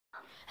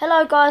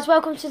Hello guys,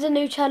 welcome to the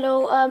new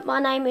channel. My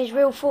name is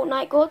Real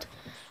Fortnite God,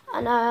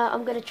 and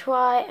I'm going to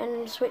try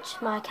and switch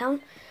my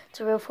account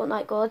to Real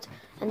Fortnite God,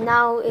 and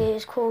now it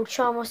is called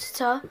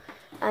Sharmosita,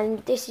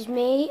 and this is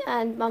me,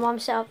 and my mum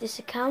set up this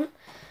account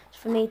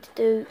for me to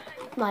do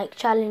like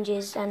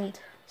challenges and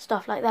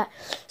stuff like that.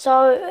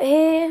 So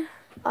here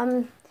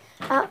I'm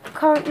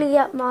currently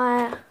at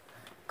my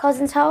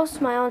cousin's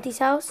house, my auntie's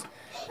house.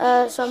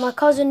 So my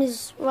cousin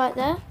is right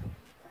there.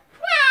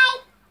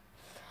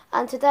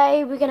 And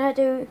today we're going to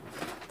do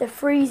the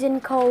freezing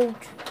cold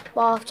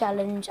bath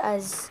challenge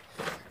as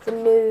the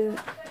new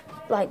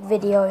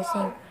video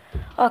thing.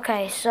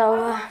 Okay,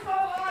 so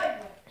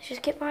let's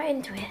just get right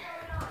into it.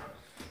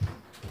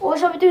 Or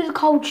shall we do the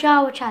cold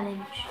shower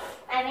challenge?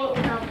 I think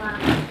the cold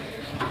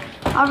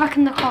bath. I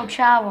reckon the cold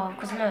shower,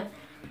 because look,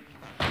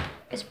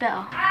 it's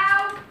better.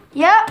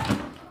 Yep.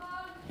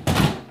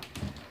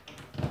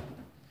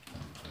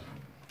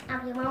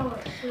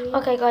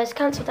 Okay guys,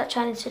 cancel that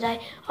challenge today.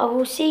 I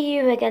will see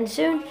you again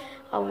soon.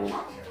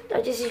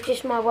 This is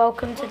just my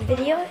welcome to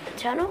the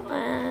channel,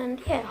 and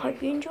yeah,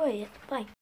 hope you enjoy it. Bye.